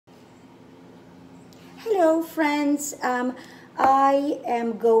Hello friends, I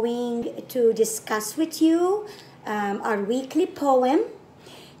am going to discuss with you our weekly poem.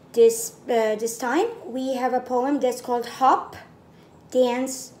 This time we have a poem that's called Hop,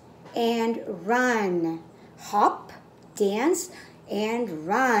 Dance and Run. Hop, Dance and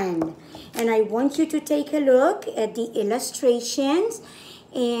Run. And I want you to take a look at the illustrations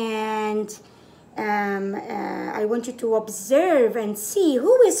and I want you to observe and see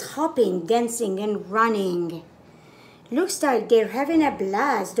who is hopping, dancing, and running. Looks like they're having a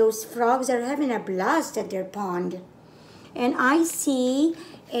blast. Those frogs are having a blast at their pond. And I see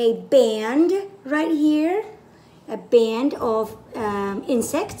a band right here, a band of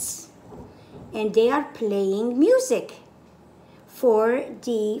insects, and they are playing music for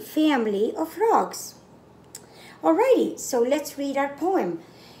the family of frogs. Alrighty, so let's read our poem.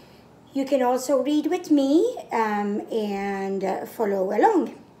 You can also read with me and follow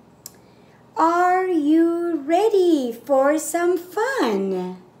along. Are you ready for some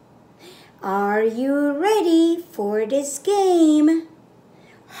fun? Are you ready for this game?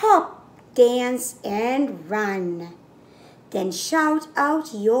 Hop, dance, and run. Then shout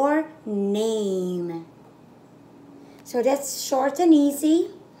out your name. So that's short and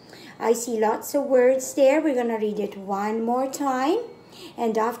easy. I see lots of words there. We're going to read it one more time.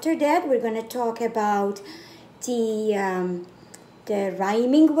 And after that, we're going to talk about the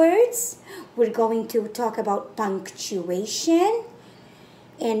rhyming words. We're going to talk about punctuation,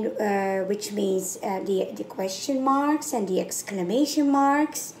 and which means the question marks and the exclamation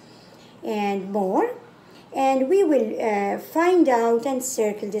marks and more. And we will find out and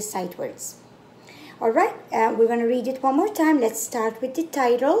circle the sight words. All right, we're going to read it one more time. Let's start with the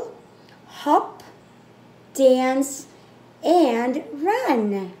title, Hop, Dance, and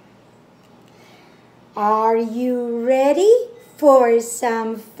Run. Are you ready for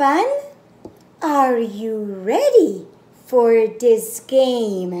some fun? Are you ready for this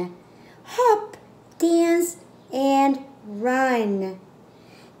game? Hop, dance, and run.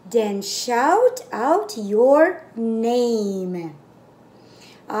 Then shout out your name.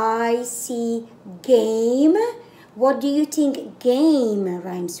 I see game. What do you think game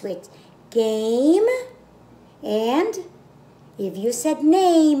rhymes with? Game. And if you said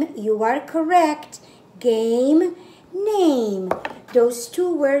name, you are correct. Game, name. Those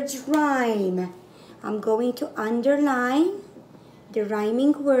two words rhyme. I'm going to underline the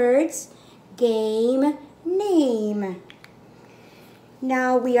rhyming words. Game, name.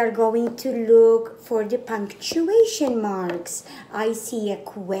 Now we are going to look for the punctuation marks. I see a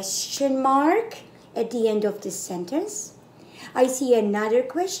question mark at the end of the sentence. I see another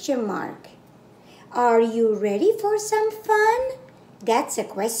question mark. Are you ready for some fun? That's a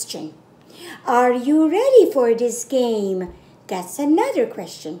question. Are you ready for this game? That's another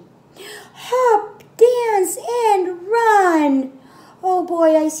question. Hop, dance, and run. Oh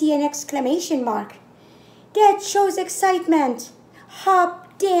boy, I see an exclamation mark. That shows excitement.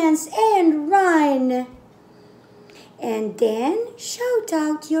 Hop, dance, and run. And then shout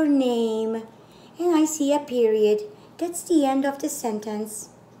out your name. And I see a period. That's the end of the sentence.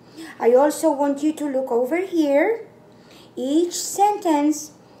 I also want you to look over here. Each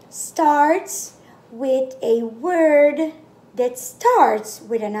sentence starts with a word that starts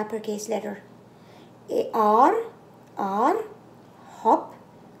with an uppercase letter. R, hop,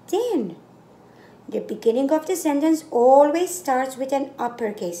 then. The beginning of the sentence always starts with an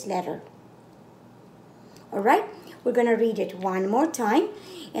uppercase letter. Alright, we're going to read it one more time.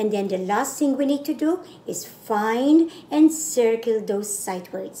 And then the last thing we need to do is find and circle those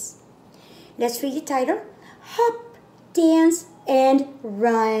sight words. Let's read the title. Hop, dance, and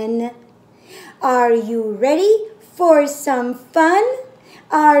run. Are you ready for some fun?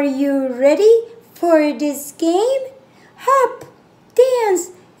 Are you ready for this game? Hop,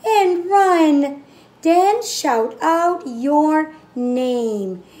 dance, and run. Then shout out your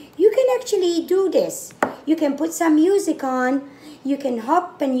name. You can actually do this. You can put some music on. You can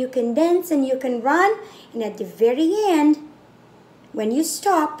hop and you can dance and you can run. And at the very end, when you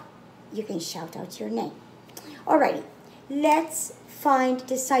stop, you can shout out your name. Alrighty, let's find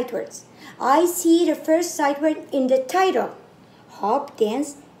the sight words. I see the first sight word in the title. Hop,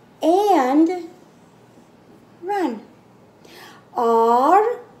 dance, and run.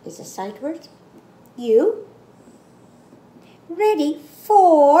 R is a sight word. You ready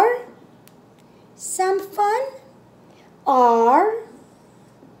for some fun? Are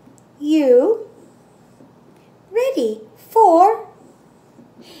you ready for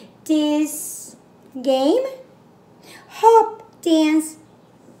this game? Hop, dance,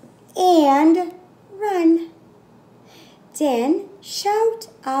 and run. Then shout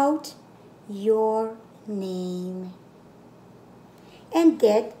out your name. And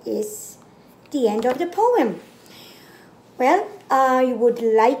that is the end of the poem. Well, I would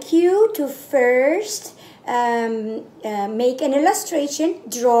like you to first make an illustration,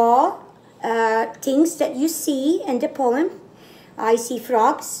 draw things that you see in the poem. I see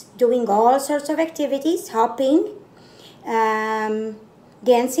frogs doing all sorts of activities, hopping,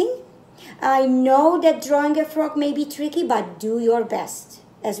 dancing. I know that drawing a frog may be tricky, but do your best.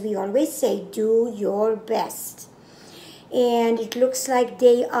 As we always say, do your best. And it looks like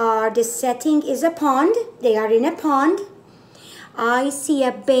the setting is a pond. They are in a pond. I see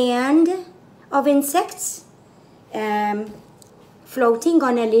a band of insects floating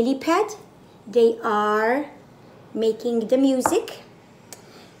on a lily pad. They are making the music.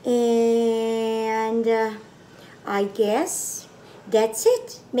 And I guess that's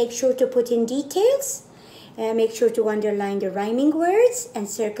it. Make sure to put in details. Make sure to underline the rhyming words and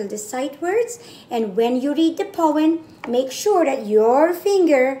circle the sight words. And when you read the poem, make sure that your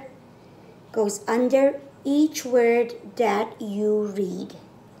finger goes under each word that you read.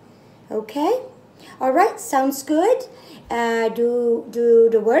 Okay? All right, sounds good. Do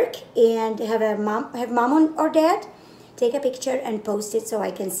the work and have mom or dad take a picture and post it so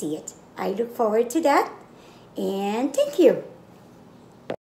I can see it. I look forward to that, and thank you.